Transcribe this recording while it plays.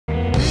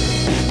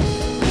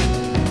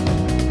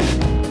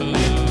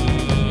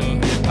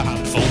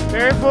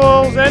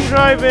Careful, Zen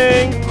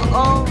driving!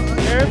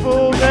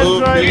 Careful, Zen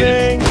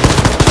driving!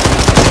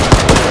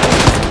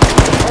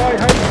 Oh, I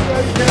hate you,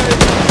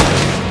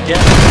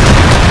 yeah.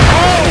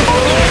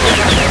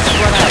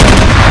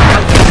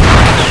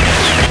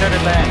 Turn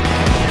it back.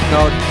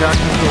 No, Jack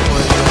can go for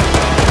it.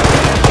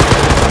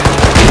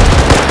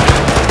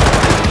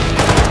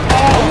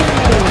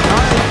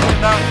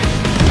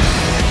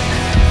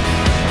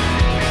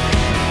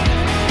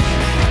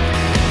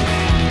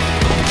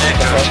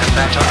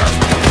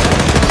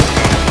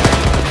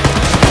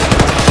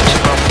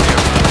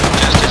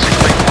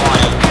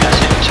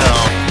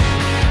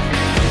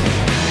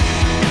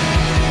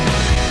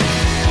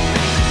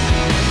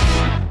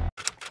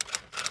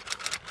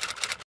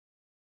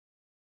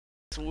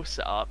 All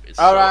set up.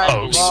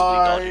 Alright,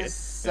 boys,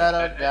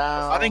 settle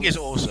down. I think it's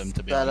awesome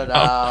to be honest.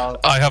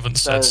 I haven't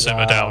said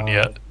simmer down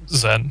yet,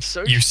 Zen.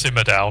 You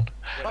simmer down.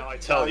 I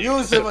tell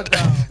you simmer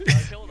down.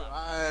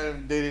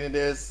 I'm dating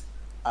this.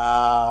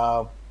 Okay.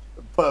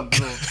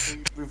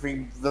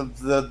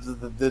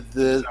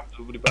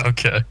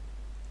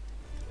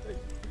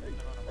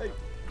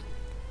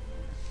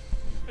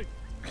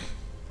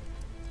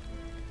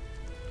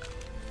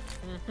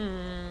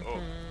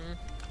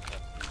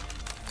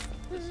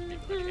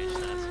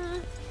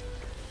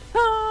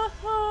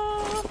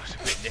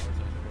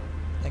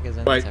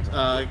 Right,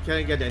 can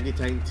I get the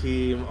anti-tank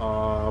team?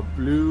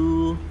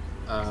 Blue.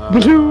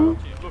 Blue.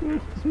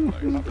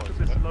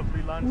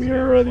 We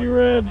are already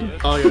red.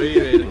 Oh, you're already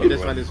red. Okay,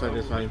 that's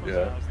fine.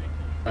 Yeah.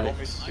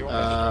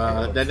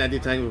 Right. Then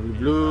anti-tank will be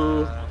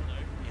blue.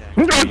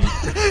 Green,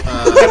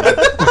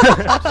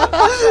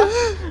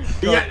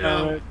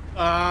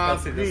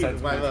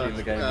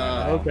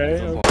 whatever.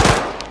 Okay.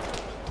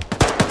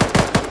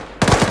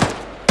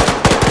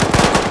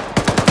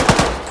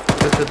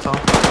 Good song.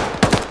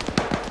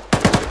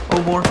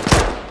 Oh, more.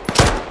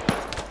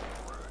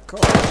 Cool.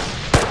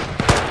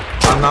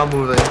 I'm not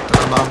moving.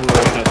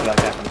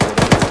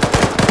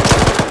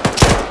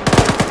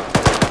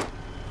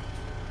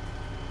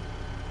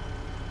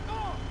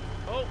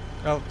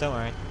 Oh, don't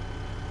worry.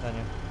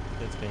 Daniel,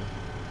 it's me.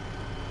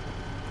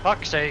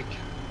 Fuck's sake.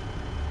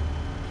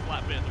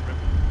 Flat bit in the rim.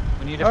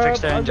 We need to fix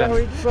the engine.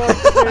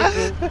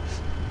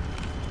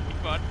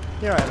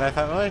 You're right there,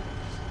 fat boy.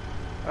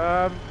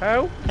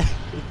 How?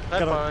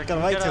 Gotta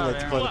wait till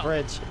it's for the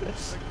bridge.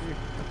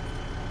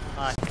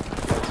 Hi.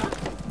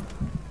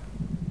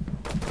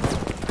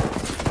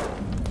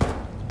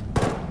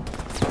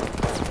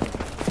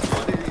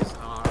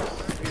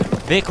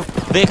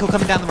 Vehicle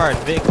coming down the road.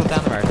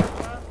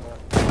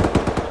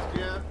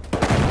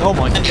 Oh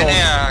my god.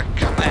 Engineer,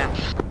 come in.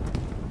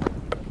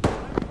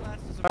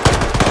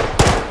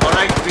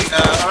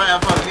 Alright,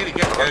 Alpha, we need to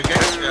get green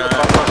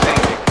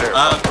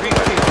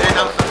team, then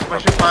out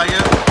suppression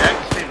fire, Jack,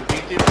 stay with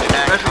green team,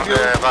 rescue,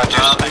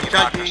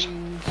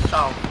 charging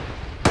south.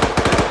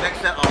 Next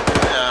set of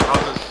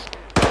houses.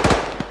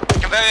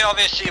 Very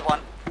obvious C1.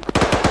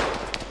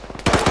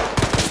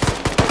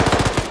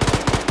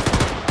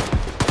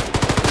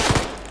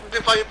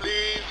 Fire,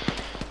 please.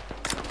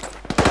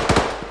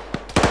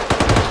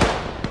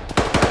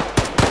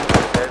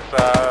 There's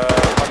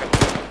fucking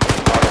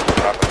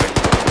rapidly.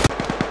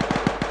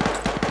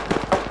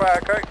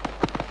 Okay.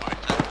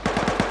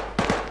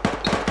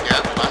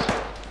 Yeah, what?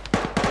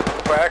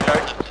 Okay.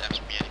 That's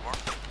me anymore.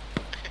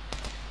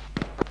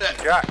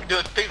 Jack.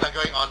 The things are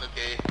going on,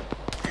 okay.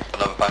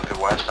 Another bunker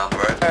west down the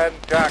road. And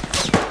Jack.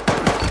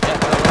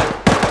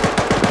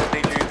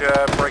 Need you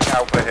to bring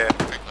Alpha here.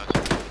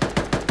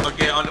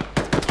 Okay, on the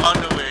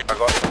way. I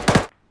got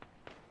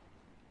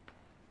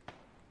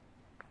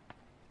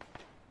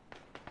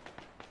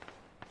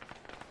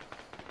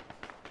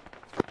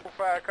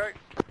Alpha Echo.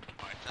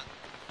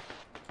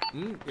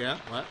 Yeah,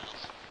 what?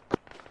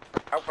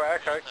 Alpha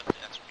Echo.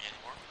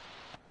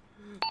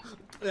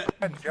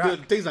 The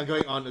things are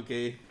going on,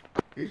 okay.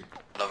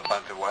 Another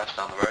bunker west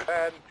down the road.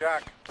 And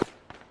Jack.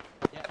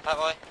 Yeah, that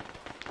way.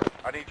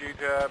 I need you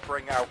to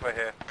bring Alpha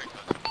here.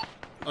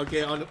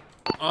 Okay, on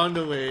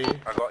the way.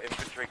 I got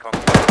infantry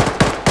contact.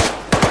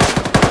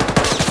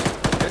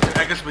 Get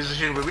to Agus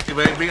position, we're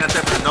being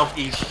attacked from the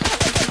northeast.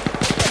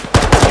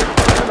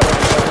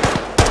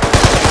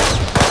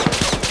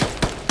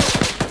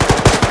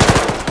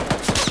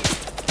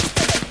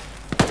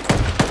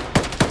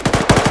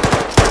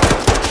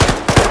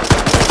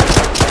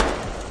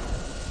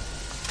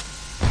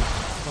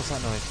 What's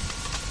that noise?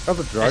 Oh,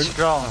 the drone. It's a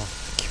drone.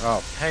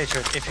 Oh. Hey, so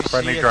if you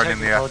Friendly see a drone in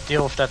the air. technical,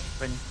 deal with that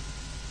when...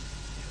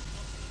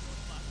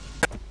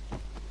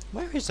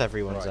 Where is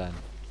everyone, Zen?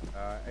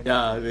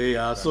 Yeah, they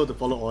are slow to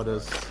follow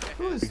orders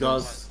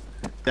because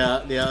they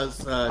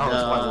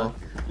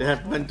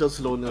have mental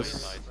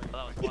slowness.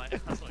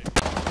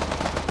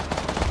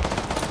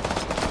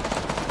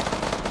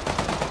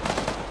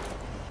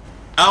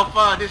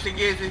 Alpha,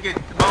 disengage,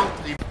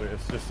 mount the...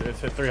 It's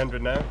hit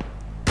 300 now.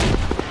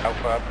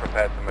 Alpha,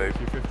 prepared to move.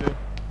 250.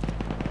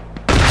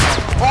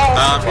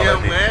 Be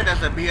aware,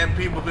 there's a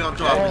BMP moving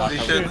onto our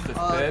position.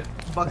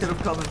 Bucket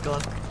of cover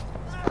gone.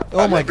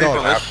 Oh my god.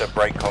 You'll have to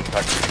break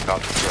contact if you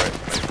can't destroy it.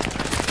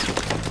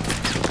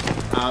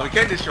 We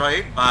can destroy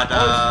it, but it's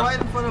right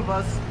in front of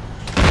us.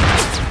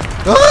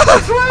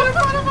 It's right in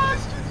front of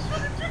us.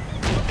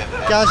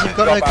 Guys, you've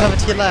got no cover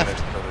to your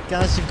left.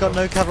 Guys, you've got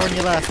no cover on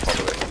your left.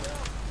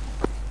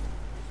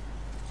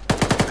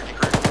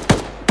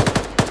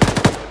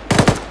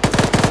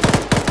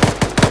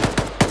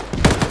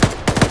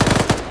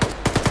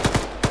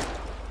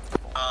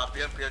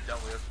 Peer down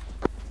with.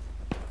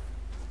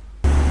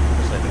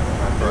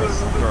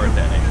 Throw a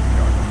detonation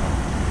charge.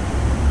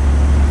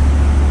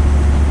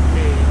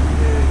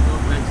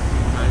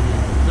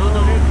 No.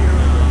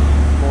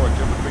 Or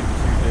jump between the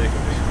two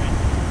vehicles.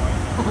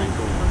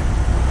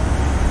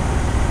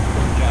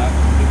 Jack,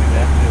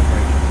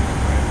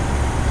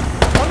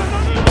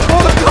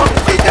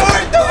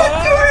 do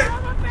it!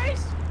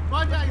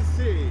 What did I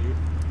see?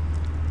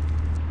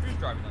 Who's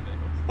driving that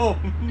vehicle? Oh,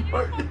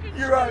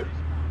 you're right.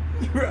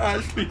 You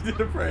actually did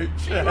a brake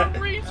check. Get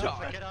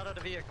out of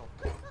the vehicle.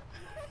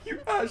 You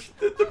actually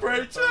did the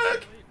brake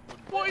check.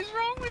 What is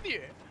wrong with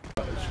you?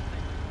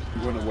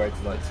 You want to wait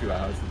till like 2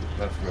 hours and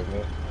that's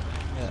rubber.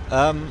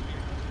 Yeah,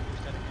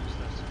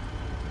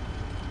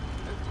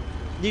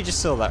 you just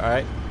saw that,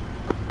 right?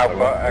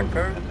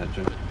 Echo.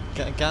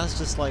 Gaz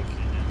just like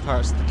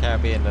Pirates of the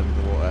Caribbean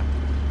under the water.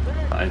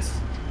 Nice.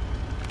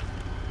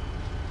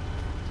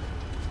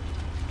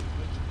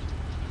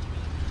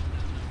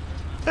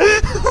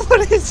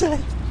 What is it?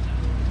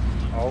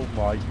 Oh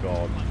my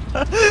god.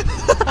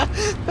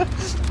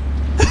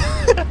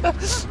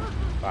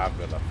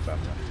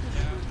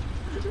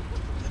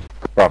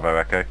 Bravo,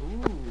 Echo.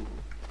 Ooh.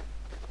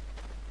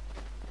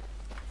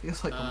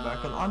 Feels like I'm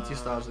back on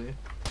Anti-Stasi.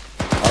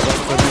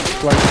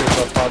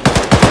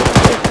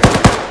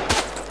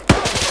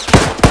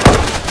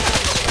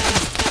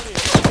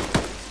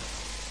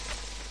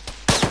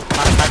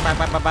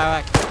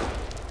 Back.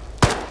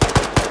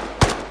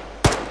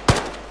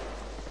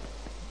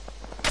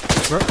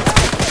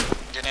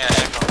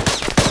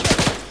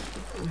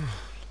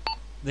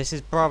 This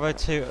is Bravo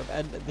 2,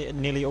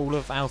 nearly all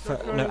of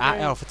Alpha, no, at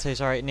Alpha 2,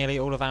 sorry, nearly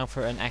all of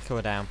Alpha and Echo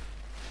are down.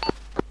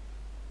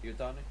 You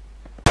done it?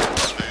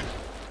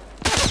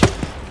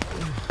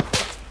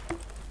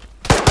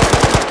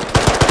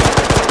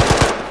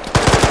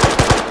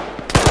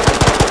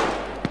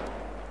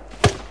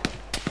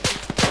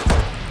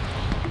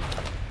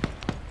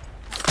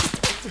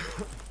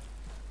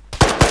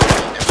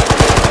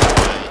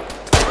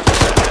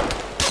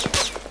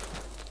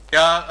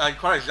 Yeah,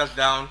 Cora is just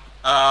down.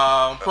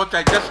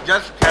 Protect,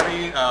 just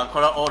carry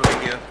Cora all the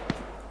way here.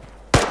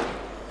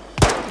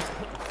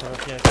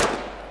 Okay.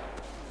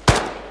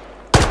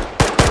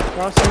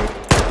 Crossing.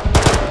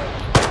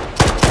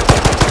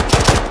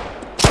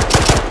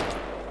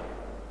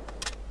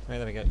 Right,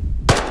 there we go.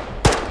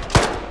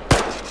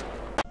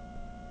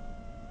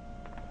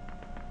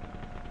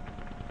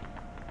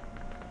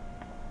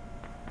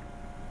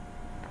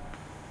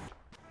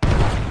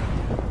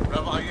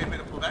 Bravo, are you able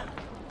to pull back?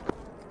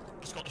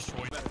 Just got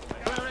destroyed.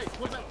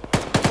 Pull back.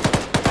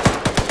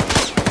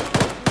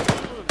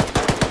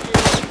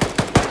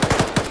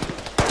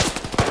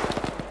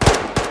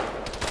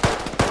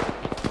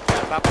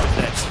 That was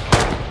it.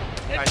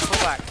 Guys,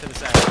 pull back to the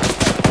center.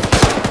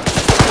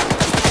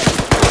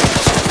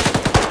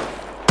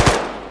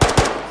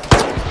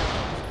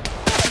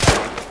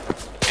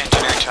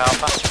 Engineering to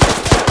Alpha.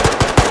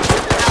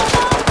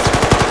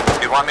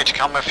 You want me to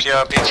come with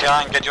your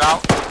BTR and get you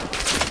out?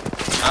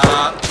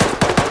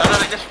 No,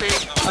 just stay.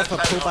 Alpha,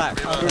 pull back.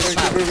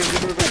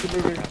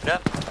 Moving. Yeah.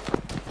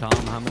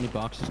 Tom, how many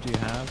boxes do you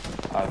have?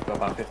 I've got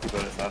about 50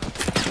 bullets left.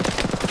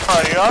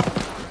 Hurry up.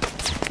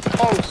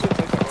 Oh, shit.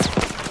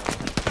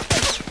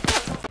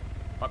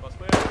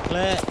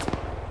 Clear.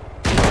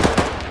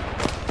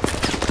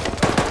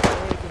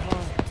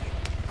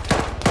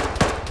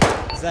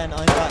 Zen,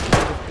 I'm back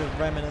with the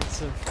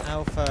remnants of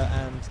Alpha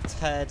and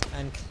Ted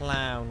and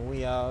Clown.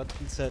 We are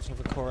searching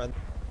for Cora.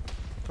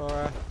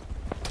 Cora.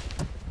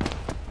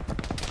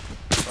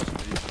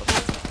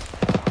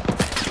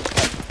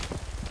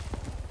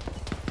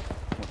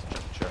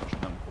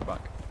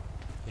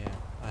 Yeah,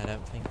 I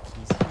don't think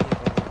he's here.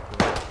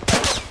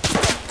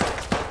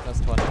 That's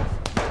 20.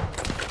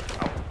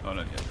 Oh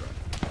no, yeah, you're right.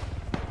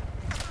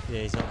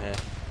 Yeah, he's not here.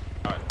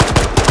 Alright.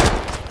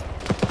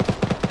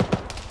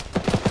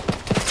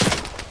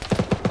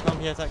 Come on,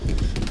 Piotek.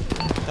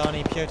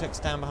 Darnie, Piotek's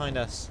down behind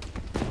us.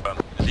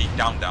 Is he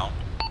down?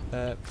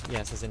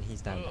 Yes, as in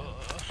he's down.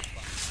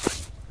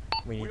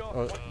 We need,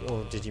 or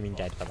did you mean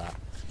dead for that?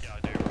 Yeah, I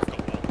do. I've got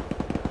one.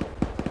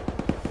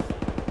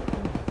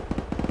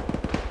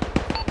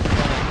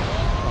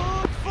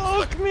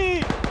 Fuck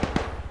me!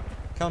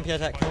 Come on,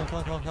 Piotek, come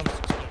on.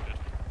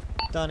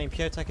 Darnie,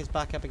 Piotek is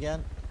back up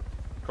again.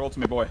 Crawl to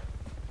me, boy.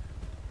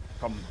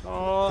 Come.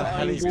 Oh,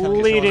 I'm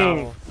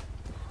bleeding.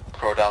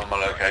 Crawl down my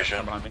location.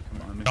 Come behind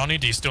me. Donnie,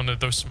 do you still need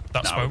that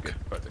smoke?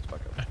 Back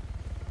up.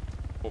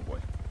 Oh boy.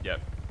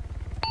 Yep.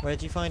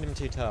 Where'd you find him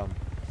to, Tom?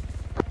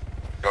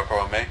 Go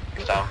crawl on me.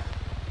 He's down.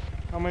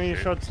 How many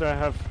shots do I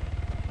have?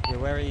 Yeah,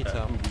 where are you,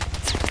 Tom?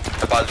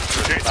 About the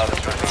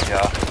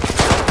BTR.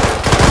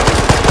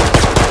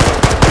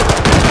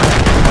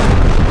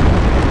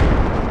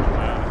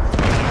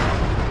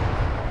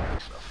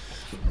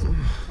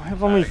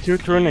 have only 2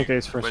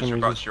 tourniquets for some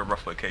reason. Where's your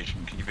rough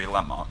location? Can you give me a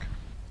landmark?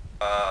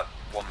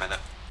 1 minute.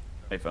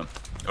 Hey, fun.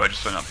 Oh, I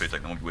just phoned up food,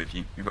 like, we'll be with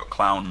you. We've got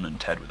Clown and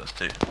Ted with us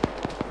too.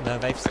 No,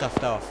 they've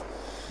stuffed off.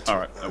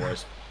 Alright, no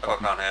worries. I've got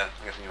Clown here.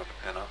 I'm guessing you're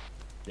here now.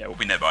 Yeah, we'll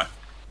be nearby.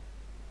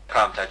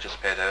 Calm, Ted just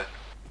appeared here.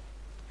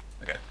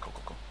 Okay, cool.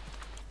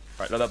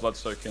 Right, let that blood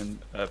soak in.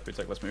 Food,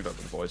 let's move over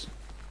to the boys.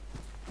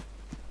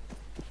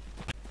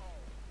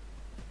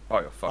 Oh,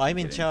 you're fucking I'm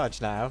in kidding.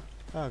 charge now.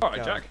 Oh, Alright,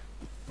 God. Jack.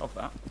 Love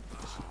that.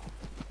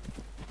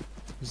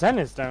 Zen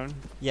is down.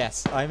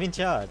 Yes, I'm in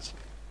charge.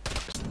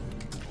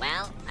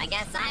 Well, I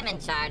guess I'm in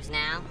charge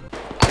now.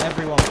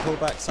 Everyone, pull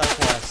back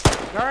southwest.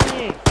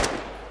 Garni!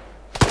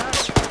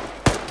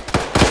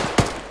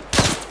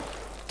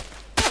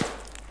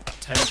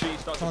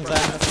 Come on, Zen,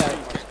 let's go.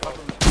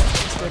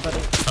 Let's go,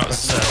 buddy.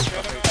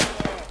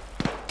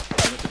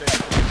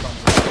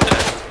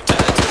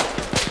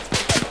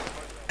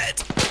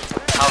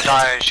 How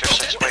dire is your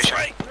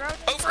situation?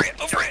 Over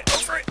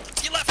it!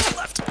 You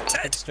left!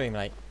 Ted! Extreme,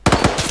 mate.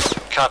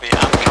 Copy,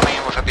 I'm coming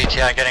in with a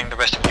BTI, getting the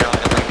rest of you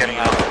and getting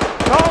out.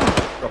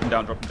 Drop him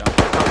down.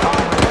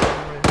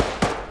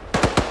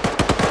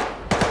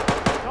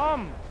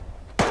 Tom!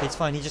 He's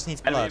fine, he just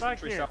needs blood. Back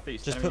here.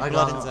 Just put I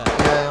blood got in him. Zen.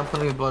 Yeah, I'm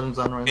putting blood in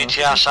Zen right now.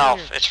 BTI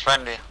south, it's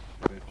friendly.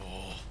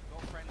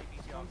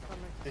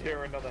 You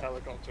hear another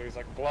helicopter, he's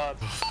like, blood.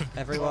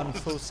 Everyone,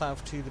 full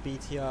south to the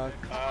BTR.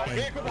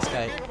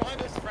 Escape.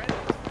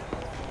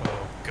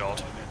 Oh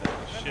god.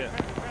 Shit.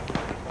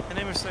 The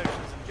name of socials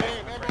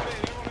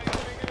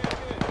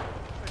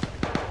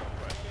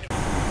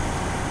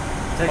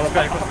Take us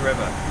back across the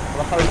river.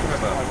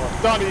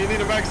 Donnie, you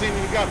need a magazine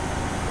in your gun.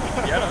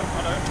 Yeah, I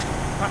know.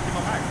 Packing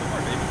my bag, don't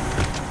worry, baby.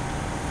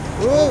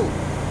 Ooh!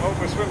 Oh,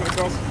 we're swimming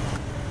across.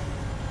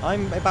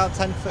 I'm about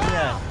 10 foot in the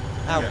air.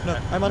 Ow, Yeah, no,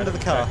 I'm under the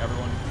car.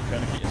 Everyone,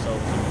 trying to keep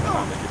yourselves.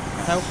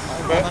 Help,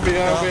 I'm But under be the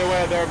car.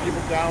 aware there are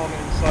people down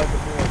inside the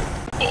pool.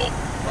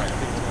 Right, I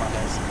think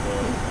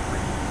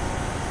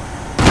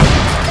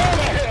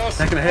it's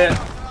Taking a hit.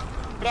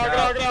 Get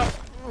out.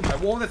 I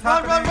warn this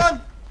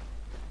Run!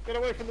 Get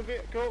away from the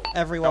vehicle.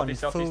 Everyone,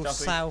 Stealthy, full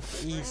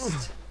stealthy.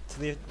 southeast to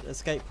the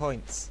escape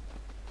points.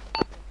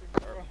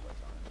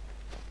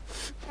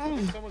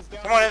 Someone's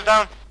down. Come on, he's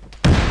down.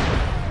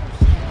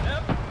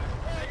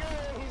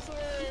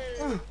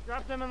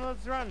 Drop them and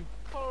let's run.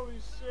 Holy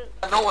shit.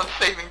 No one's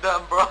saving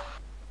them, bro.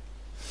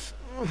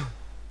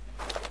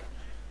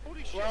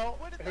 Well,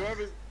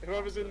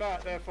 whoever's in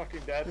that, they're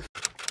fucking dead.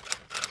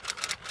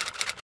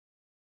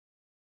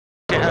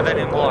 Can't have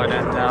any more,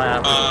 then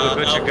we're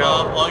good to go.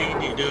 All you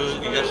need to do is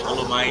just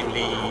follow my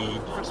lead.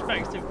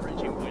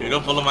 You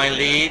don't follow my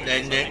lead,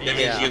 then that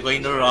means you're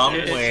going the wrong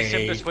It's way. the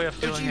simplest way of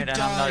doing it, and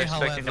I'm not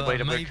expecting the way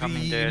that we're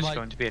coming there is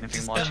going to be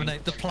anything more.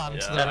 the plan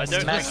to I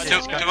don't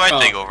Do I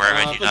take over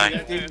when you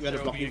die?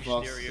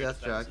 Yes,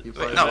 Jack. You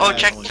No, oh,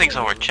 check things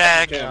over.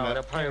 Check. No,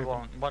 they probably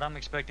won't. What I'm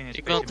expecting is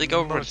You can't take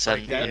over and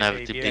send basically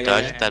inevitably maybe die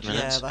in an 10 engine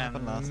minutes. Yeah, that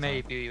happened last and time.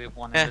 maybe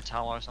one Yeah. in the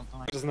tower or something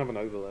like It doesn't have an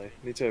overlay.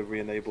 You need to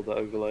re-enable the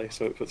overlay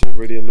so it puts a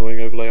really annoying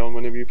overlay on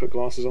whenever you put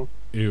glasses on.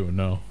 Ew,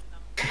 no.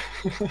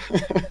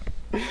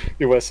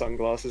 You wear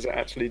sunglasses, it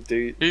actually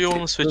do. Do you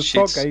want to switch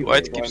sheets?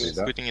 White keeps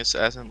putting his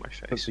ass in my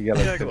face. Puts a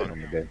yellow filter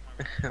on the game.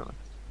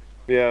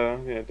 Yeah,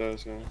 it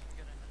does, yeah.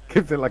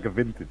 Gives it like a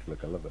vintage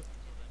look, I love it.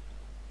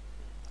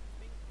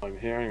 I'm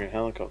hearing a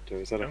helicopter.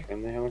 Is that a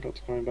friendly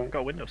helicopter coming back? Got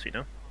a window seat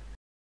now.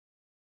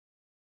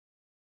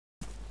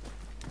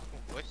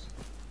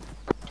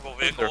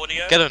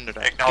 Get under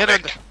there.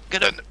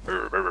 Get under.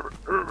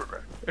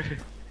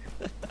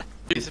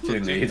 He's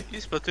platoon lead.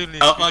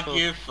 I'll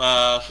give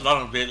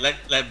Slaughter a bit.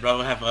 Let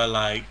Bravo have a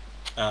like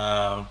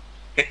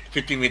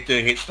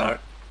 50-meter head start.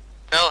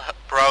 Tell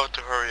Bravo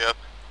to hurry up.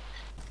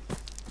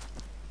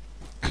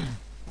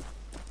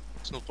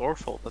 It's not our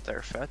fault that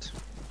they're fat.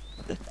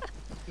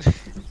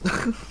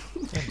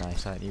 You're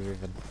nice, aren't you,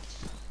 Riven?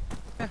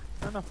 Yeah,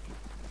 I know.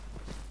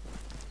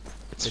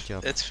 Good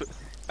job.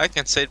 I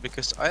can say it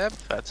because I am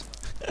fat.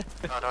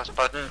 That was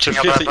about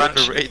Really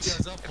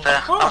underrated.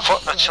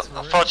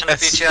 Unfortunately,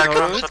 BTR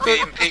comes with the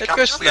EMP It comes,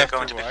 goes we are left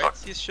going to to be right.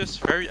 fucked. He's just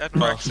very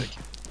anorexic.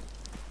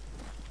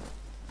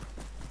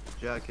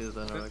 Jack is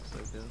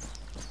anorexic,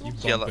 yeah. You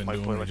Yell bump at my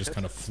into boy him and like he just this.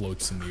 kind of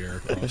floats in the air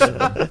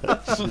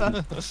across the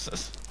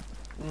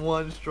room.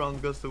 One strong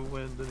gust of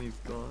wind and he's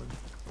gone.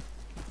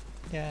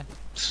 Yeah.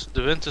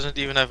 The wind doesn't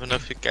even have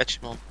enough to catch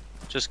him on.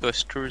 Just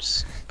goes through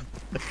his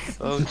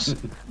bones.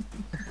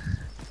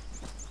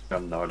 I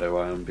have no idea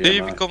why I'm Do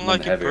you become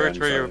like a bird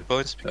where your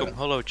bones become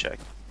hollow, Jack?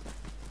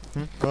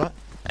 What?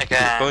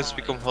 Your bones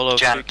become hollow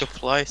so you can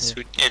fly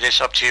through. It is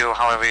up to you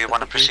however you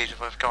want to proceed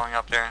with going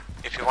up there.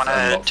 If you want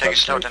to take it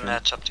slow, then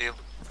that's up to you.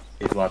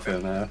 He's like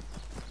in there.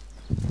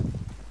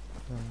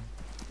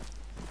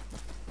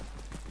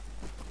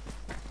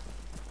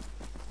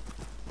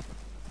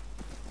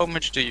 How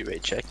much do you weigh,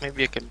 Jack?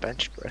 Maybe I can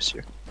bench press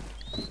you.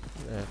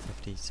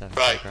 57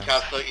 Right, kilograms.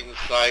 castle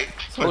inside.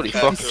 Holy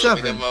fuck.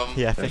 57?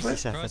 Yeah,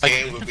 57.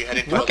 Again, we'll be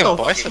heading Look at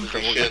towards bicep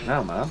position.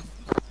 Now, man.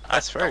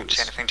 That's very Don't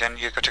say anything, then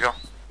you're good to go.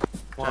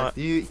 What?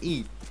 Do you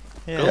eat?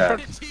 Yeah.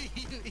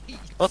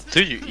 What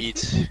do you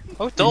eat?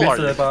 How You dull missed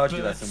are the you?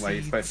 biology lesson where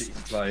you're supposed to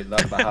eat, like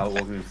learn about how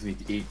organisms need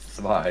to eat to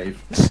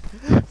survive.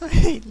 I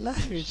hate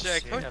loads.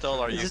 Jack, how dull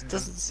are It you? just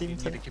doesn't seem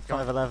to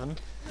 5'11".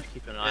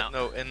 Keep an eye out.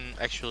 No, in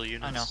actual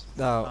units.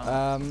 No,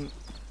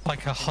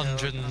 Like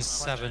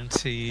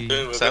 170.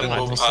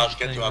 Available pass,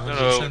 get to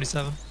our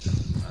 77.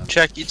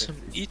 Jack,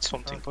 eat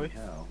something, boy.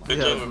 Good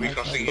job, we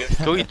crossing here.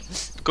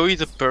 Go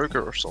eat a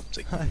burger or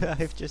something.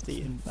 I've just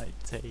eaten like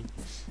tea.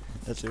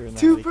 That's ruined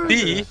Two that burgers?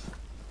 weekend.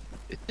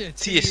 Yeah,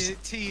 Tea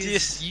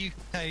is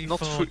UK not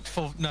for,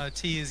 food. no,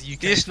 tea is UK.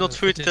 Tea is not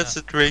for food, dinner. that's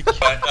a drink.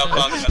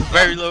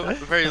 Very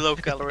low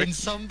calorie. In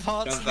some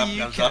parts of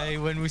the UK,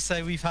 when we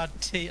say we've had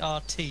our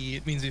tea,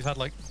 it means we've had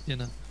like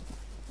dinner.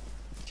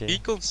 Be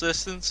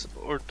consistent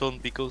or don't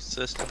be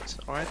consistent,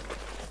 alright?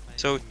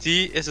 So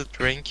tea is a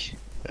drink.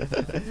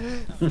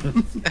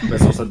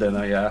 There's also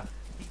dinner, yeah.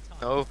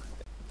 No.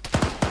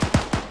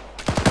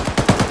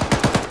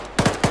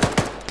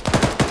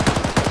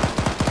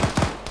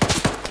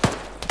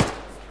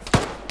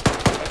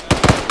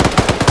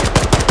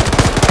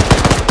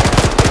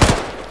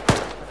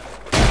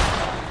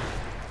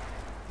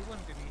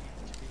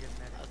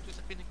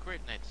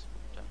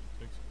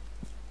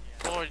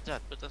 Already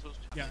that, but that was.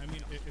 Yeah, I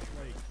mean, it's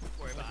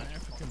like an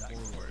African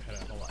warlord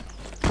had a lot.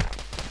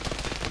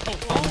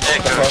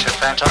 Echo to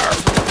Phantom.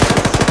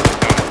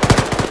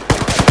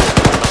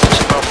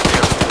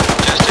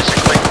 Just as a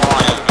quick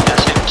warning,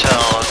 as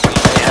intel, we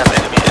may have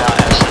enemy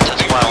assets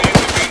as well.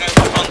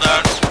 One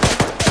down.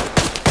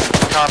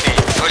 Copy,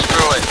 push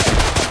through it.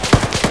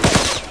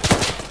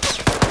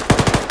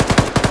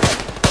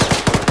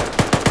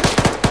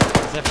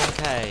 Is everyone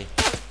okay?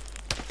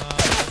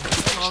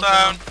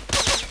 Down.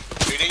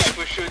 We need to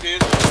push through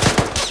this.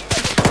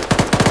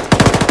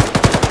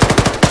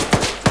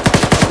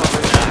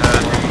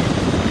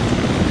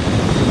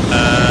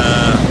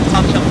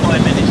 Up to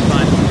 5 minutes,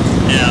 fine.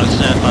 Yeah, I was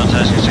about to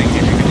ask you if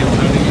you could deal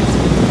with it.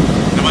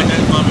 Come on,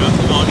 there's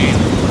one in.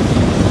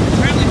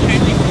 Apparently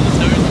changing from the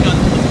nose gun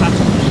to the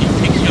pattern machine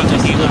takes you out to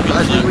heal up your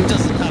It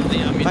doesn't have the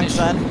Thanks,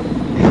 ammunition.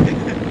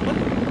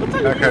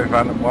 Van. Okay,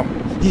 Phantom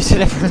 1. You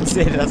said everyone's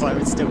in, I was like,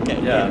 we're still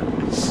getting Yeah.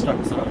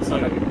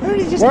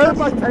 Only just Where got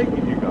am I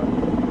taking you guys?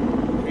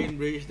 Green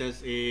Bridge,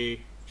 there's a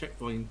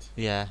checkpoint.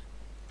 Yeah.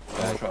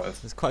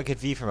 There's quite a good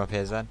view from up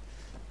here, Zan.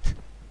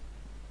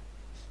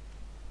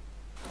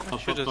 Oh,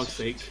 for fuck's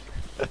sake.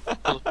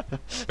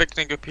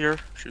 Picnic up here,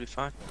 should be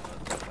fine.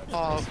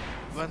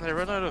 When they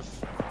run out of...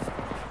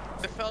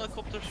 If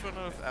helicopters run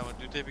out of ammo,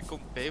 do they become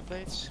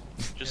Beyblades?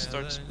 Just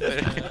start spinning.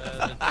 They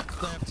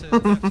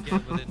have to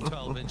get within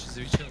 12 inches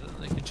of each other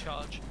that they can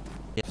charge.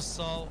 Yeah.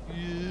 So,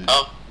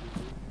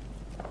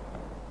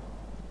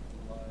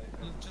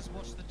 just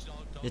watch the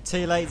dog. You're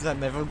too late, Zan,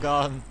 they've all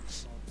gone.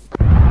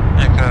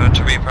 Echo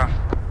to Reaper.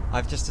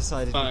 I've just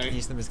decided we can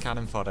use them as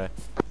cannon fodder.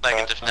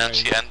 Negative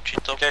Nancy and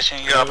Cheeto.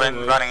 Guessing you're up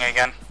and running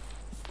again.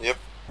 Yep.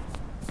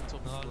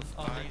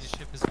 Our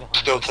leadership is behind.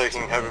 Still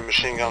taking heavy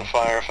machine gun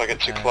fire if I get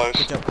too close.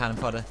 Good job, cannon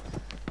fodder.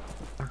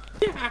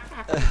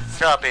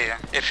 Copy.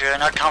 If you're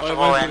not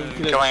comfortable in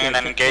going in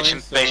and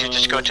engaging, basically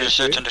just go to the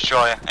search and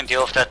destroy and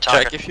deal with that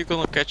target. Jack, if you're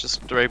gonna catch a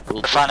stray bullet,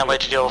 We'll find a way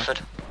to deal with it.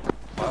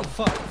 What the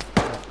fuck?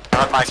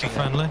 Not miking.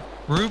 Friendly.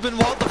 Ruben,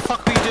 what the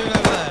fuck are you doing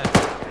over there?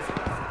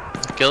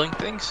 killing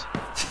things?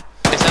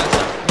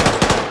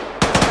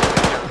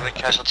 The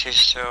casualties,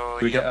 so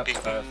We you'll get be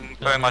up,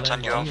 very much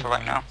on your own for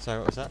right now. So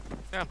what was that?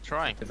 Yeah, I'm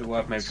trying. Is it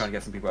worth maybe trying to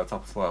get some people at the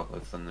top as well?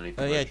 That's underneath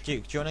the Oh yeah, bridge?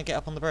 Duke, do you want to get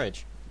up on the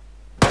bridge?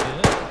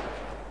 Yeah.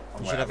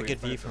 You should have a good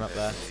view from up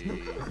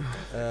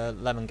there.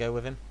 Lemon, go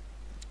with him.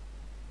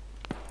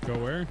 Go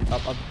where?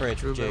 Up the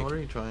bridge with Ruben, Duke. what are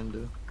you trying to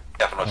do?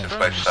 Yeah, I'm not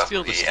exposed to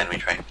Steal the this enemy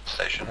train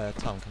station.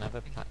 Tom, can I have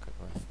a pack quick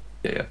one?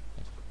 Yeah.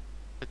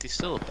 But he's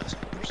still a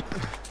passenger.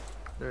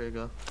 There you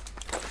go.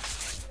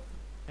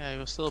 Yeah, he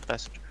was still a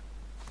passenger.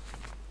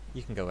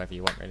 You can go wherever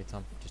you want really,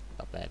 Tom. Just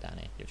up there, down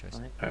here, your choice.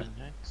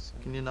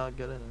 Can you not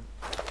get in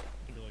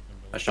there?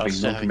 I should be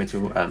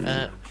non-committal and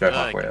go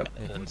halfway up.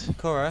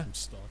 Cora,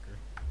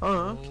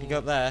 Oh, can you go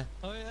up there?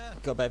 Oh yeah.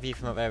 Got a better view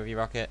from up there with your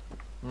rocket.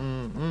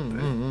 Thank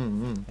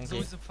It's you.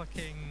 always a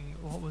fucking,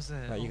 what was it?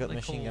 Right, you What got the they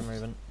machine gun, called?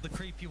 Ruben. The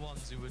creepy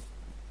ones who would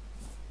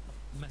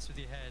mess with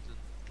your head and...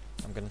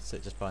 I'm gonna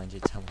sit just behind you,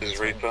 tell me. This is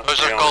Reaper. Those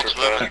are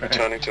called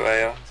Returning to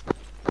AR.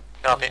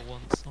 Copy. Little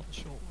ones, not the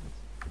short ones.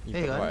 You've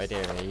Hey, got the right guys.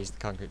 idea here, use the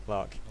concrete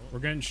block. We're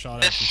getting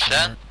shot at Is from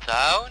Sent somewhere.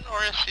 down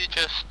or is he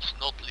just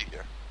not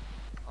leader?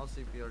 I'll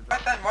CPR.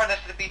 Right then, right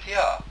next to the BTR.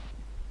 I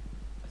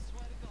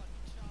swear to God,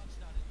 you charged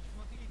at it. You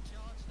fucking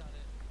charged at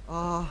it.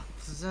 Oh,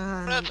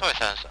 Zan. That's how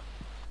it answer.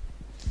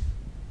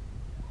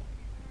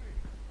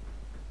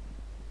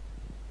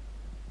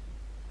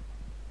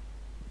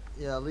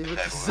 Yeah, leave it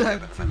to Okay, Zan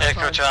we'll to leave Echo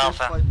try to and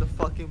Alpha. fight the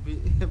fucking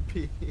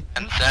BMP.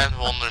 And then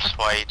wonders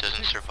why he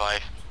doesn't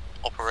survive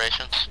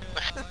operations.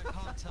 Yeah, I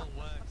can't tell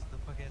words. The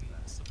fucking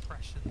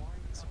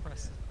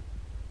suppressor.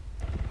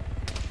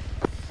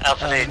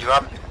 Alpha lead, you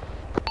up?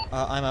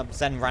 I'm up.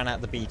 Zen ran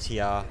out the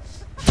BTR.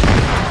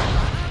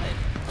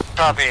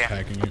 Copy.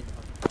 Attacking you.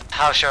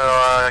 How's your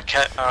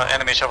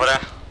enemies over there?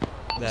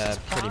 They're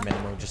pretty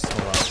minimal, just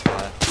small arms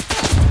fire.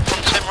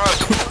 Same road.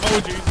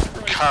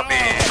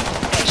 Copy.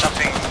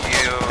 Something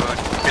you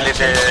believe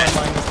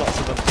There's lots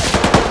of them.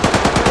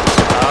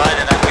 Alright,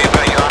 and then we've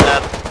got you on that.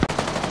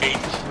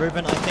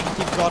 Ruben, I think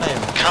you've got him.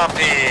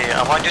 Copy.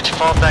 I want you to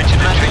fall back to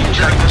the tree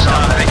track and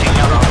start making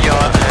your end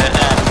on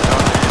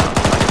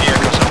the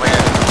vehicle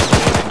somewhere.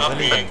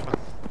 Copy.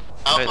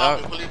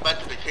 Alpha, we're pulling back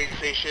to the train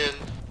station.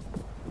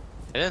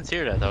 I didn't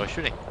hear that, I was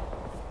shooting.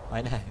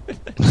 I know.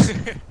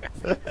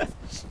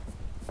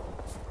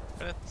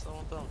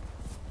 Someone down.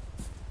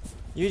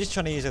 You were just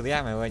trying to use all the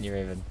ammo, weren't you,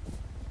 Raven?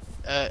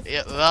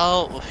 Yeah,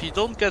 well, if you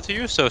don't get to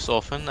use those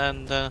often,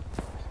 and it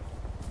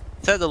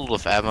had a lot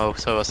of ammo,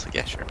 so I was like,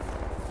 yeah, sure.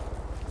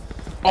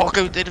 Oh,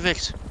 go,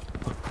 Didavix!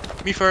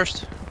 Me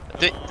first!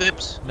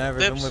 Dips! No,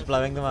 Ruben, Dips. we're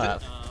blowing them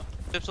up.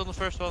 Dips on the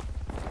first one.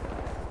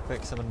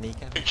 Quick, someone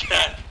kneecap. We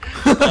can.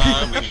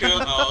 Make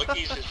sure our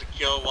east is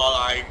secure while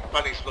I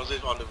find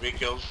explosives on the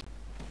vehicles.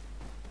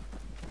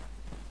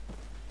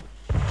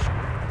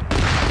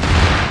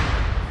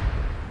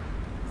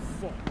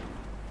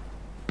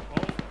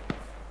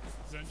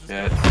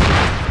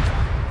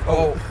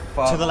 Oh,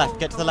 fuck. To the left,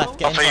 get to the left,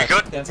 get Are you inside.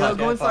 good? Get inside.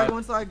 Go inside, go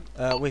inside.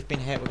 We've been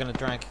hit, we're gonna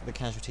drag the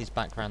casualties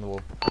back round the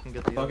wall. I can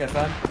get the Okay,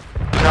 fine.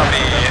 Copy.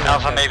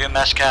 Alpha, maybe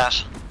mass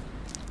gas.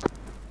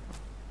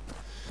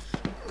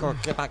 Cor,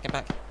 get back, get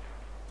back.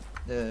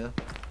 Yeah.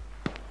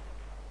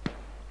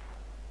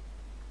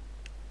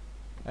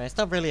 It's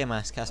not really a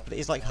mass cast, but it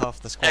is like half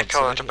the squad. Echo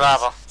so to it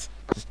Bravo. is.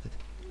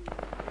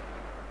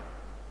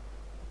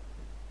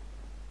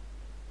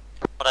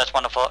 Oh, that's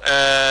wonderful.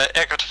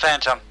 Echo to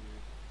Phantom.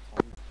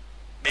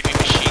 Maybe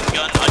machine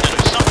gun. I don't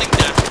know, something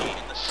definitely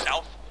in the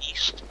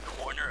southeast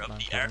corner of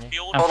the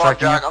airfield. Hold on,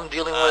 Jack. I'm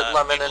dealing with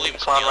Lemon and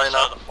Clown right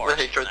now. With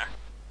hatred.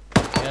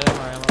 Yeah, don't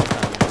worry, I'm on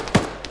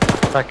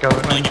time. Back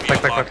over.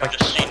 Back. I've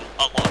just seen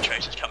a lot of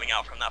traces coming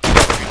out from that.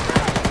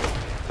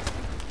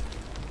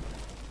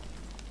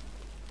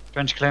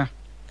 Trench clear.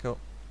 Cool.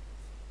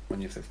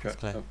 When you say cut.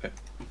 Clear. Okay.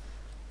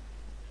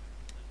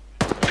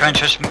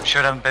 Trenches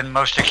should have been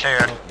mostly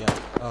cleared. Oh, yeah.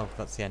 Oh,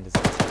 that's the end,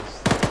 isn't it?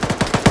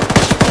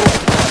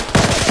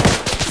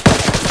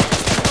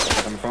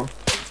 Coming from?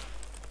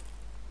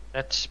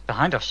 That's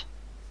behind us.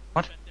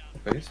 What?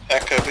 Please.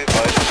 Echo, be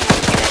advised,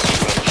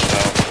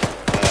 south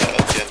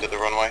at the end of the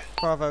runway.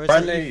 Bravo, is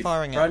Friendly, it you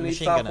firing at friendly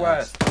machine gun at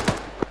us? southwest.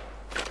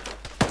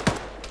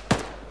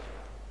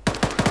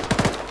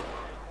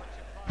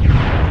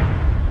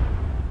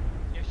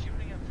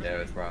 Yeah,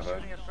 it's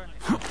Bravo.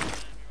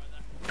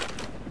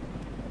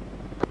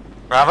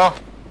 Bravo.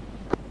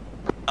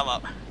 I'm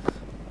up.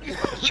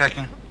 Just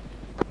checking.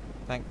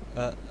 Thank,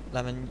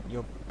 Lemon,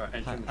 your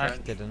entering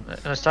pack didn't.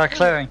 Let's start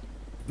clearing.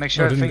 Make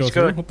sure everything's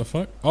good. What the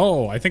fuck?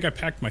 Oh, I think I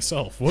packed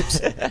myself. Whoops.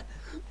 Yeah,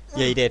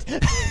 you did.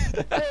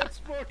 Let's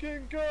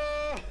fucking go!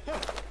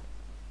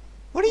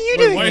 What are you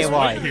doing why here, is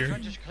White? White here?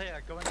 Trenches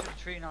clear. Go into the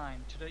tree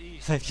 9 to the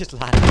east. They've just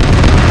landed.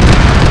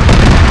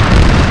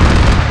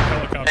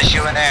 Helicopter.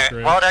 Issue in air.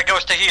 Great. Well, there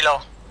goes the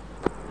helo.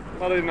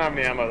 I didn't have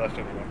any ammo left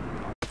anyway.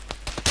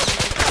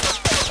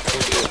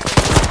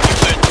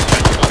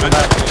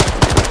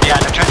 Yeah,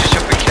 the trenches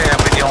should be clear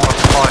with the only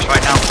floors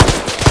right now.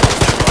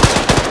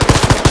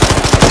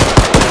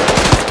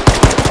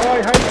 Oh, I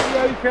hate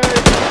the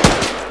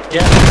AK!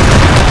 Yeah.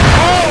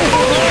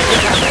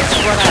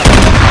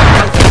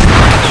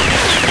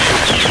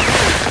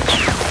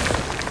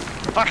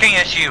 Fucking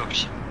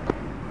SUs.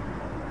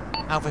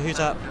 Alpha, who's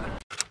up?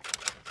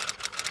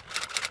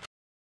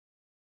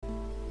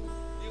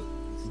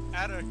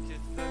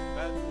 Anarchists and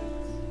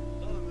bandits.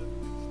 None of them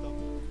can stop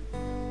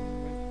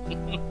me.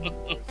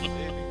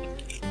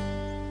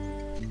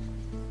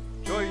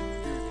 Join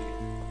duty.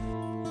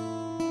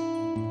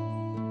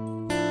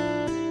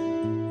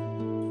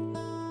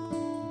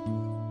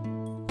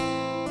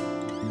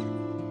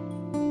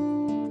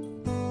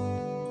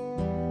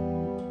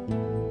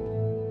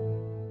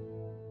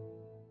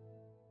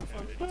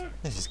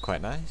 This is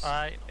quite nice.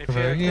 Alright, if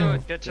you're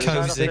good, get to the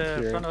side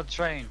of the front of the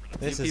train.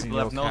 This You is people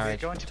your have no-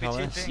 carriage, Going to be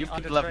Thomas. tipping You on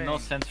the people have no train.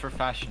 sense for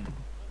fashion.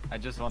 I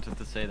just wanted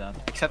to say that.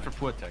 Except for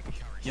Puertek.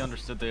 He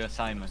understood the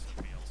assignment.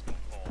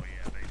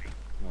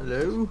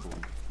 Hello?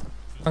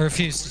 I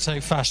refuse to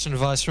take fashion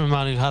advice from a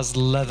man who has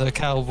leather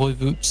cowboy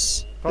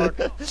boots.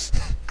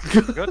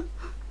 Good?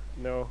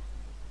 No.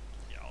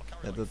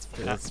 Yeah,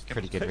 that's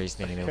pretty good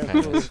reasoning in all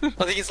fairness. I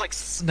think it's like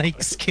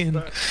snake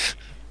skin.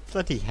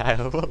 Bloody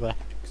hell, what the?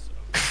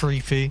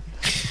 Creepy.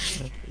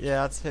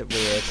 Yeah, that's a bit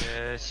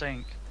weird.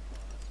 Sync.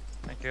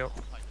 Thank you.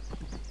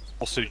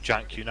 Also,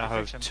 Jack, you now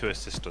have 2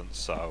 assistants,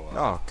 so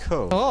Oh,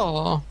 cool.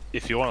 Oh.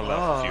 if you want to let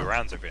off a few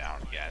rounds every now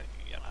and again,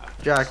 you know.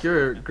 Jack,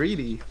 you're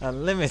greedy.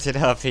 Unlimited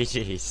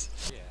RPGs.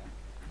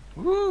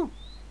 Woo!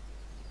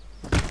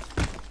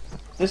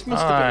 This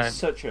must have been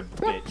such a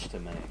bitch to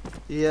me.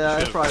 Yeah,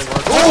 it probably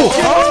was.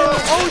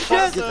 Oh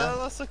shit!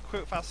 That's a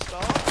quick fast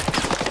start.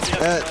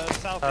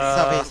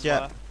 Southeast,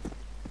 yeah.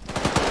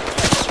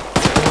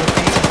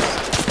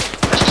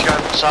 Let's just go.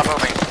 Stop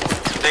moving.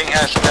 Being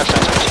here, some death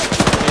sentence.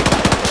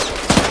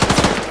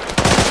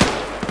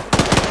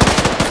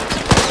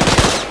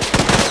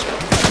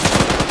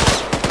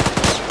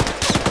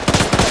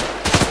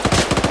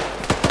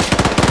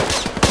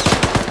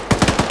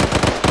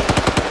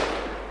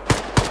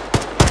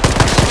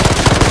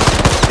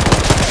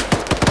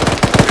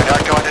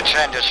 the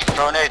trenches.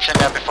 Throw nades in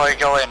there before you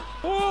go in.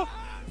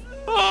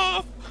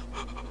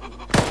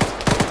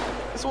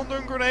 Is one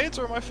throwing grenades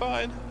or am I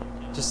fine?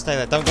 Just stay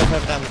there. Don't go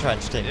further down the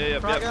trench, team. Yeah.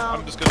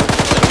 I'm just gonna.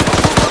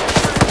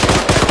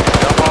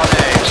 No more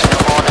nades. No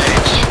more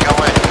nades. Go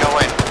in. Go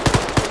in.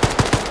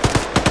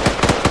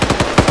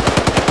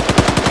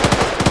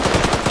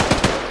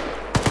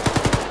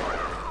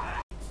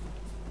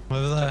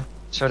 Over there.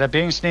 So they're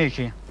being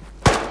sneaky.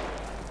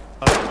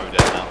 I'll move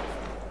down now.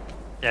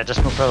 Yeah,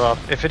 just move further up.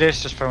 If it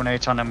is, just throw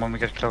nades on them when we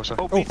get closer.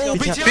 Oh,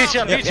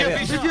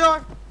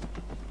 BTR!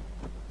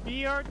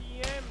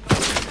 BRDM.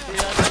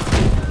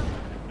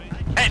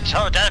 Hey,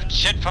 so that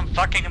shit from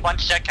fucking 1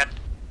 second.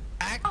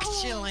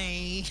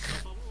 Actually.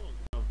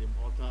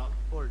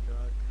 Poor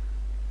Jack.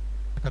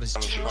 Got his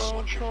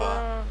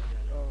Oh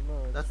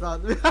no. That's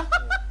not.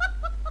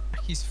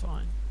 He's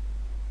fine.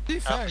 To be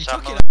fair, he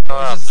took Move it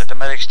up. Let the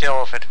medics deal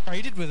with it.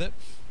 traded with it.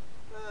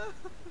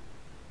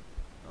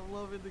 I'm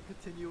loving the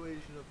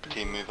continuation of people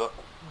Team, move up.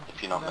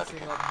 If you're not messing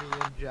medical. up me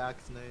and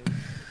Jack's name.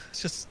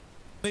 It's just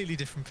completely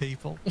different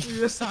people.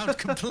 Yeah. Sound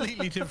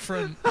completely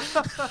different.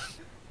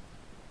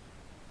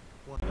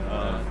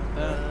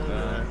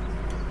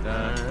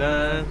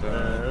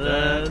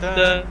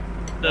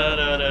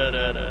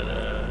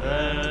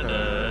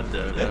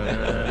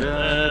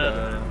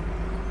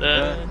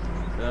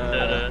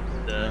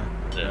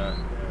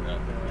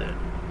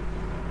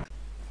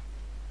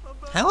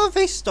 How have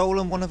they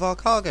stolen one of our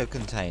cargo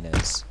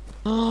containers?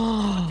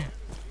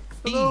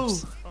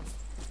 Thieves.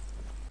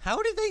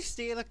 How did they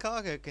steal a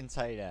cargo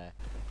container?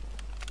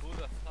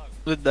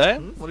 Did they?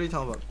 What are you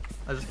talking about?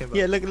 I just came back.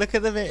 Yeah, look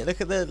at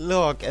the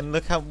log and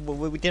look how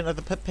we didn't have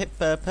the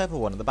purple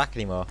one at the back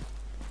anymore.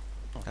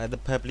 The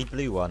purpley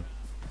blue one.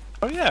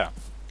 Oh yeah.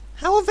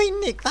 How have they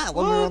nicked that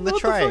when we were on the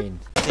train?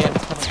 The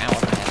end's coming out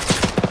of there.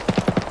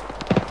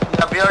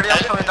 Yeah, we already are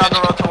coming down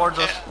the road towards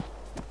us.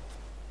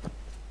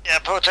 Yeah,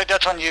 Protect,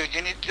 that's on you.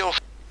 You need to go.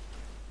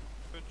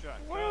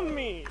 On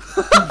me.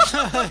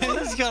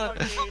 He's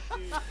got it.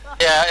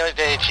 Yeah, it was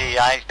the AT.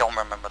 I don't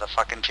remember the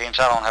fucking teams.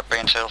 I don't have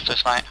brain cells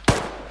this night.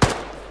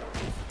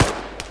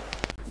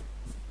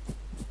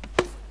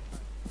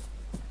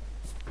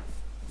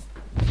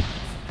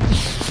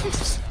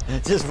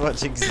 Just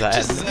watching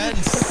Zen. Zen.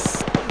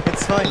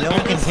 It's fine, no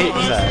one can hit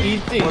Zen.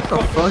 Easy. What the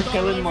fuck?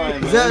 Killing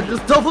mine. Zen,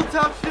 just double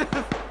tap shift.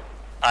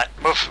 Alright,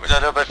 move a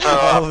little bit further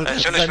up.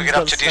 As soon as we get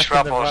up to these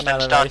rappels, then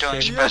start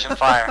doing suppression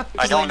fire.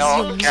 I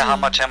don't care how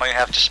much ammo you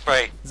have to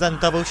spray. Zen,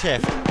 double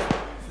shift.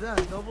 Zen,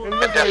 double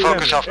Yeah,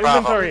 focus off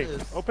Bravo.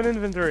 Inventory. Open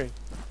inventory.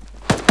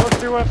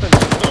 What's your weapon?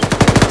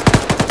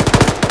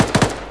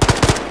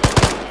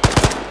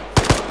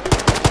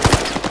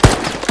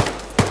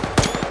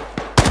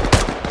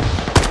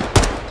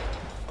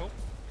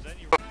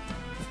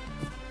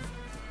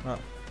 Oh,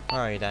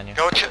 where are you, Daniel?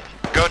 Go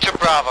to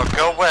Bravo.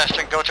 Go west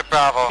and go to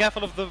Bravo.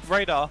 Careful of the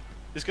radar.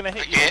 It's gonna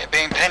hit you. Yeah,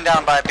 being pinned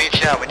down by a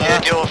BTR. We need to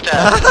deal with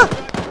that.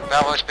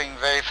 Bravo's being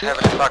very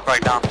heavily fucked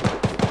right now.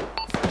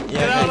 Yeah,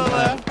 Get out of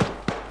there.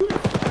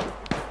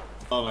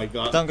 Oh my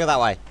god. Don't go that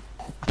way.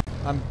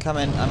 I'm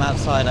coming, I'm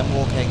outside, I'm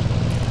walking.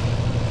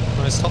 I'm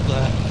gonna stop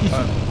there.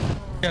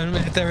 Yeah,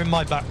 they're in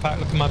my backpack.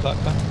 Look at my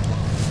backpack.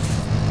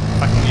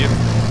 Packing you.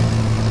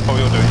 Oh,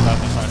 you're doing that.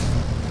 That's nice.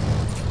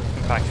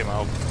 Pack him.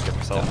 I'll get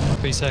myself.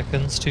 3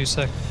 seconds, 2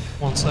 seconds,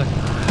 1 second.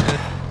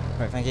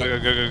 Right, thank you. Go.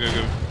 Right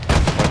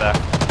there.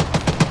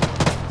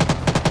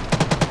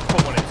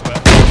 Put one into it.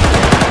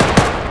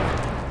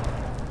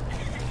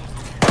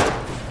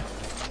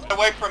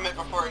 Away from it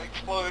before it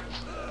explodes.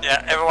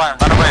 Yeah, everyone,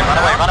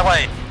 run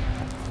away.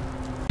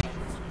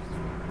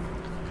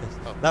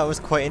 That was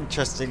quite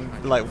interesting,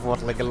 like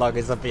waddling along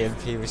as a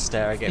BMP was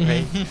staring at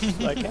me.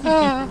 Like,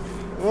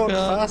 walk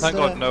faster. Thank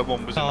God no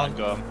one was in that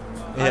gun.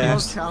 Yeah.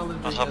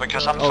 Also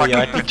because I'm fucking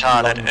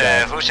retarded.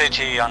 Who's AT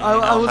on I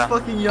was Alpha?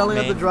 fucking yelling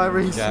at the driver,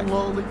 he Jack.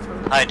 slowly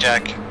turned. Hi,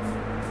 Jack.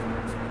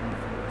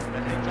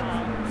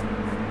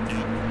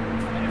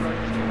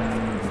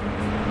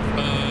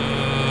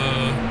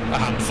 A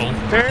handful.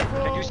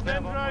 Careful.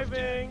 Zen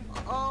driving.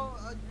 Oh,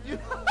 you...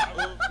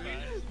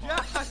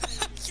 Jack!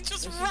 You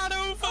just ran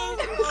over! Oh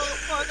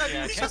fuck, I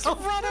just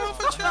ran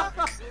over Jack!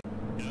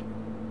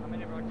 How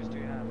many rockets do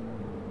you have?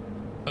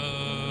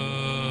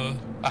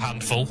 A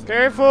handful.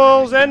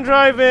 Careful. Zen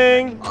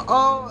driving.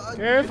 Oh,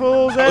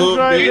 Careful. Zen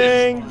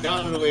driving.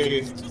 Down the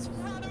way.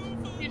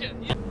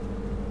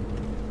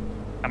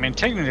 I mean,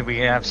 technically we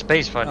have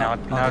space for it now.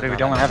 Now that we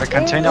don't have a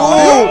container Oh! on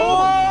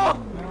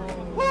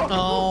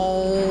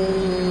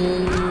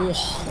Oh.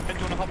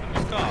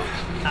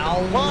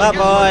 That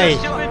boy!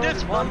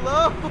 This one.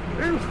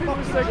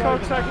 Who's the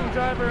cocksucking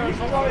driver?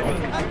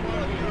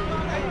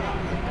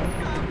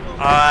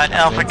 Alright,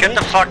 Alpha, get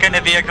the fuck in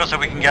the vehicle so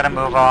we can get a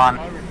move on.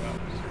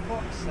 For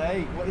fuck's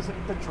sake, what is it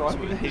with the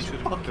driver of this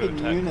fucking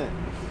unit?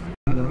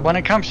 When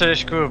it comes to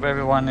this group,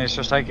 everyone is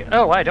just like,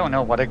 oh, I don't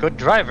know what a good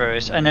driver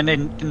is, and then they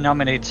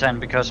nominate Zen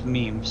because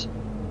memes.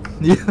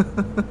 Yeah.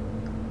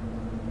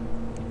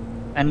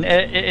 And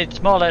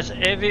it's more or less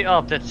every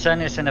up that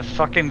Zen is in a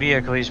fucking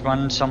vehicle, he's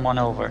running someone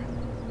over.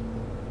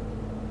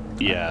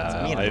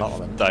 Yeah, Me and a lot of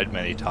them. I've died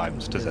many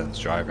times to Zen's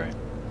driving.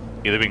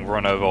 Either being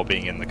run over or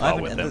being in the car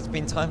with him. There's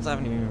been times I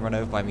haven't even been run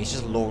over by him. He's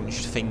just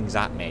launched things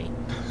at me.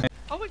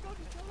 Oh my god,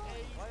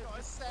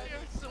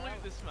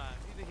 salute this man.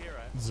 He's a hero.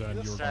 Zen,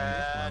 you're going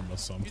to climb or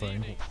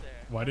something.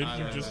 Why didn't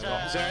you just...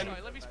 Zen.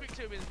 Let me speak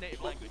to him in his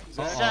native language.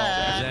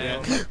 Zen.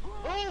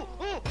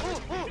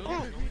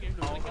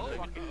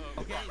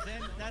 Okay,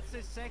 then that's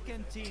the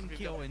second team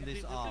kill in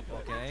this op,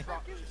 okay?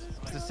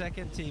 It's the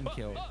second team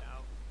kill.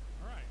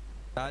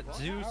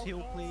 Zeus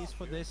heal please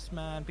for this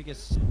man,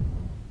 because...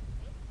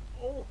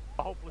 Oh,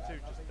 the whole platoon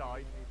just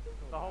died.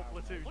 The whole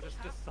platoon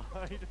just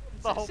died.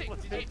 The whole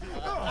platoon.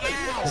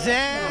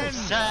 Zen!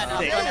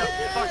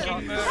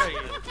 Fucking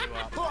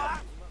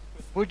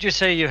would you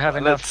say you have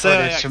enough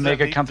footage to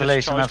make a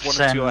compilation of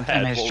Zen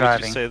and his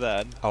driving?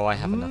 Oh, I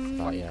have enough of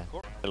that, yeah.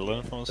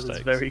 Learn from That was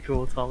mistakes. very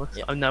cool, Thomas.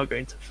 Yeah. I'm now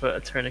going to put a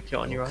tourniquet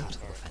on your arm.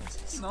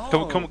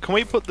 Can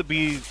we put the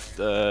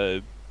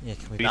BCR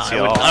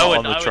I would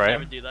on the train?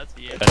 never do that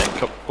to you. And then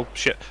come, oh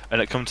shit!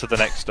 And it come to the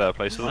next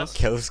place with us.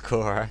 Kill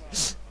scorer.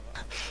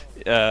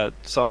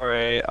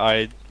 Sorry,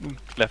 I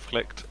left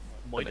clicked.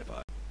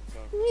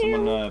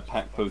 Someone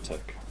pack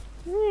Potek.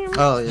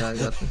 Oh yeah, I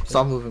got you.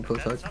 Stop moving,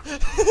 Potek.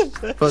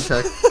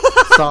 Potek,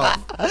 stop.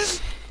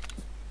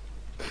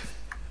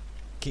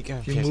 Keep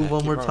going. If you move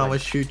one more time, I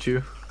shoot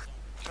you.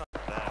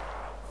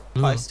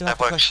 I still have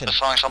a question.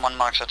 As long as someone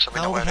marks it so we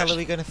know How where the it hell is. are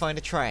we going to find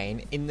a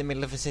train in the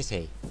middle of a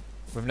city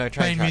with no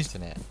train tracks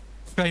in it?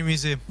 Train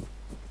museum.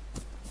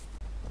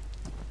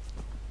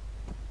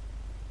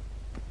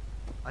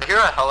 I hear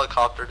a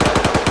helicopter.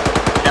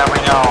 Yeah, we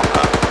know.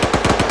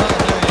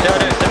 There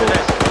it is, there it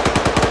is.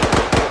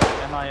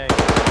 MIA.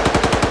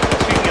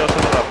 We can get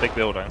some of that big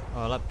building.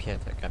 Oh, I love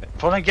Pietro, got it.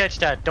 Pull and catch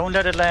that, don't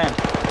let it land.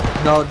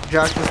 No,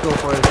 Jack, just go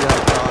for it. Yeah,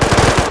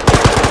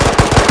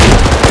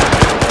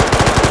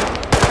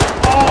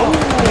 oh,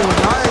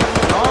 nice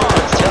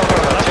shot.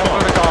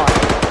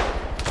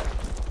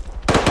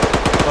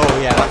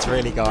 Oh yeah, that's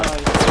really gone.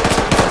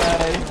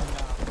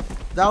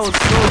 That was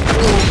so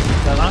cool.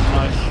 That's a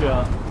nice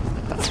shot.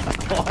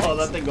 Oh,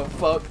 that thing got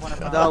fucked.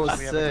 That was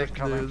sick,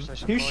 dude.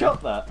 Who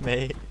shot that?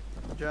 Me.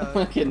 Jack.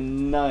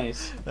 Fucking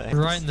nice.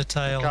 Right in the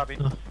tail.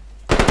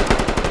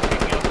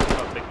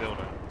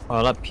 Oh,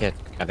 I love Pietro,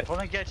 got it. Pull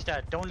and catch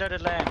that, don't let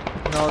it land.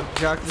 No,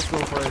 Jack, just go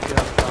for it.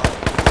 Yeah,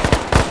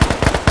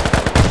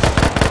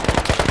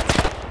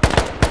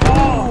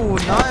 oh,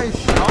 nice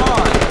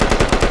shot.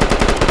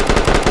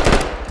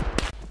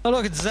 Oh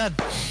look, it's Zen.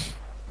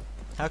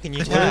 How can you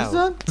What tell? is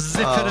that?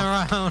 Zipping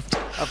around.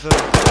 Also,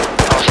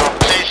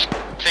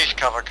 please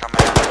cover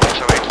command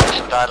so we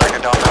can die like a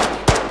dog.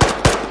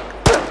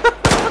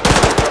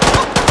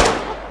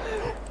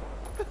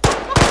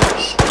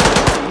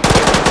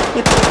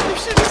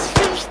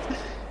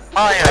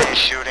 Oh yeah, he's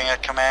shooting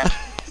at command.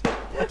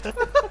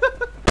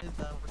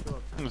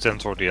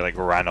 Zen's already like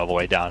ran all the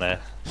way down here.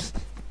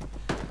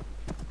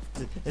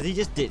 Has he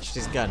just ditched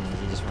his gun? Has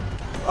he just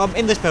run?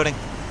 In this building.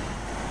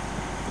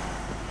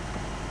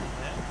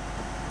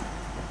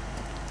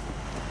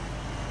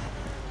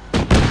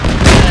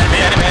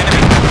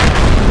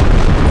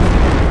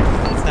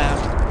 It's down.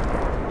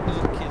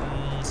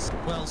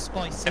 Well,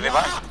 spicy.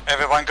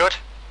 Everyone good?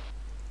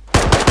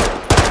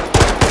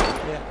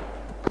 Yeah.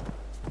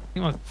 I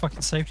think my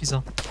fucking safety's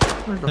on.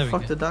 Where the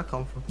fuck did that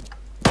come from?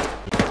 Are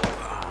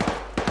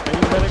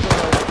you medical?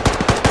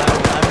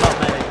 I'm not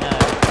medic now.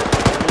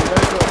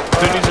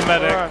 Who needs a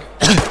medic?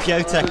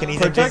 Piotek and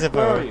he's invisible.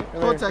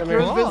 Potek,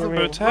 you're invisible.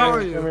 Where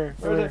are you?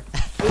 Come here.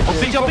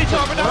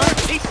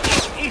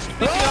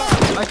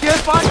 I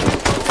can't find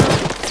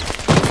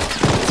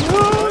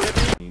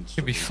you.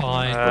 Should be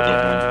fine.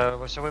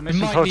 So we're We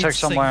missing might need Potek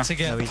somewhere. to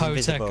get No, he's Potek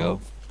invisible.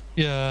 up.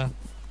 Yeah.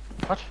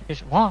 What?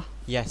 What?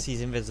 Yes,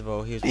 he's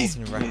invisible. He was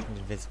walking around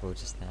invisible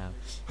just now.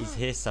 He's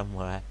here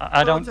somewhere.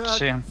 I don't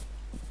see him.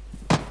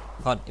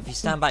 Hold on, if you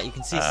stand back, you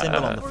can see a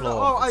symbol on the floor.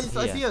 Oh, I It's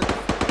see here. it.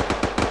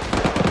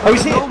 Oh,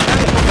 he's here!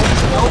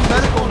 No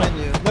medical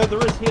menu. No,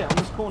 there is here, on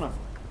this corner.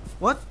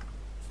 What?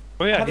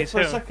 Oh I yeah, had it he's for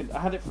a here. second. I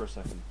had it for a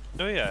second.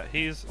 Oh yeah,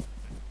 he's...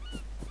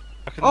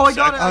 Oh, I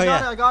got it, Oh, I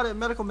got yeah. it, I got it.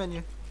 Medical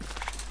menu.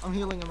 I'm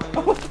healing him.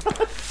 Put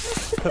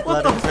What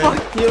blood the in for him.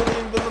 fuck? Heal the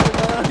invisible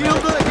man. Heal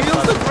the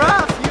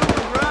grass. Heal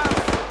the grass.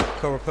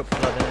 Cora, put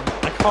blood in him.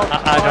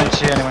 I don't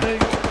see anyone.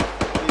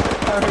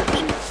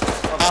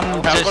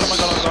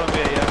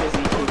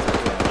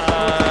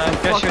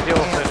 Guess you deal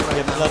with it.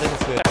 Get blood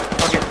into it.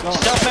 Okay,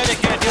 stop medic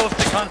and deal with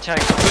the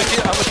contact. I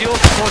will deal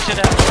with the portrait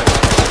afterwards.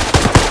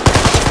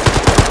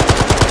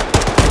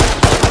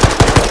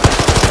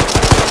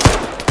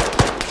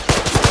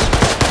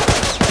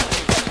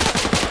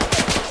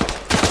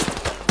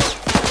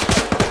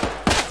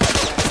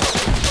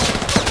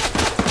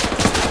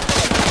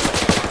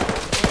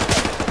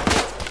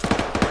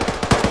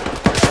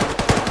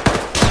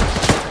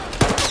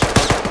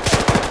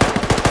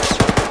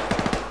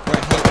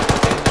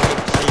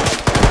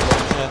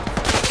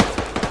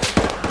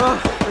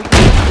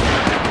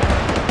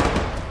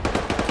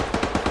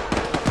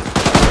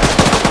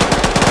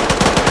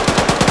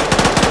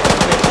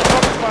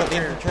 the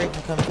infantry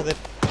can come for the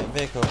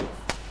vehicle.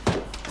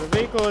 The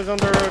vehicle is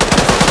under.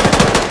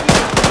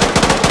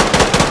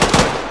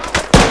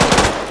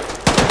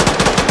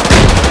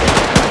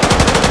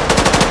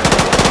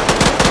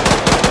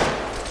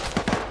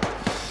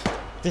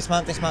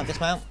 Dismount, dismount,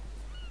 dismount.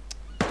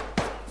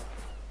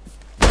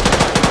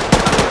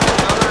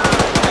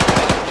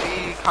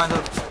 Kind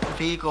of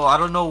vehicle, I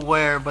don't know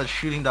where, but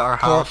shooting at our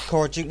house.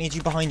 Core, Duke needs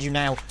you behind you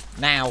now.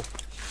 Now.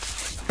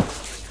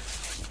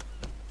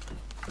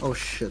 Oh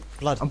shit.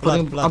 Blood, I'm blood,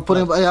 putting blood, I'm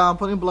putting blood. yeah,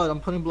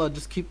 I'm putting blood.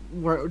 Just keep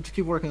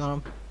working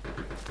on him.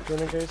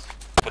 Turning case.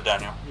 For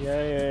Daniel.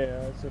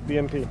 Yeah. It's a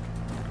BMP.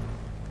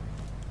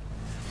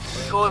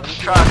 Go with the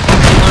truck.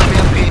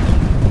 BMP.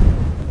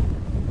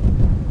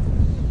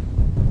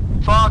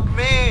 Fuck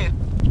me!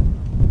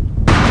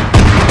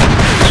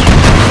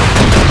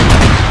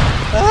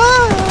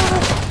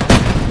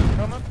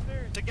 Come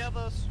upstairs.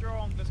 Together,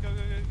 strong. Let's go.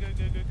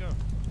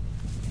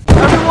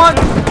 Everyone!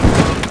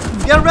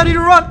 Get ready to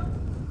run!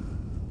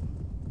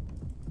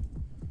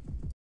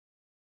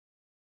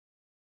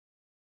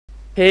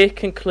 Here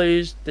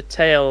concludes the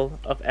tale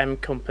of M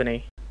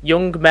Company.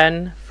 Young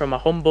men from a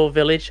humble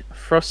village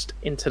thrust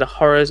into the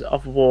horrors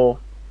of war.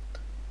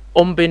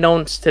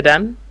 Unbeknownst to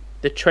them,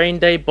 the train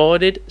they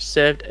boarded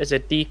served as a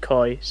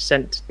decoy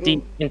sent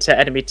deep into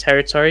enemy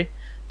territory,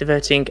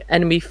 diverting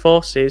enemy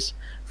forces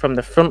from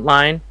the front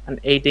line and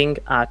aiding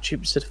our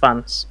troops'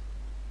 advance.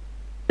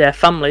 Their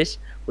families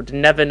would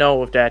never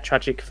know of their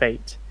tragic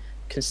fate,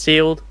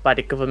 concealed by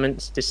the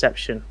government's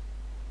deception.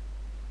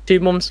 2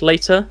 months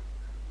later,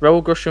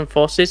 rogue Russian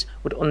forces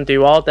would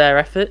undo all their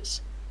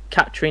efforts,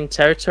 capturing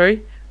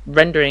territory,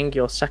 rendering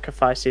your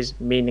sacrifices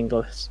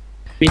meaningless.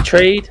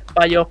 Betrayed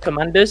by your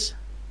commanders,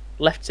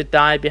 left to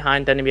die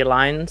behind enemy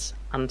lines,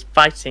 and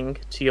fighting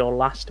to your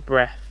last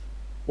breath,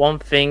 one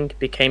thing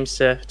became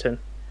certain: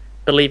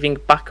 believing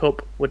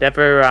backup would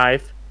ever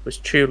arrive was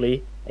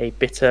truly a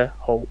bitter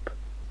hope.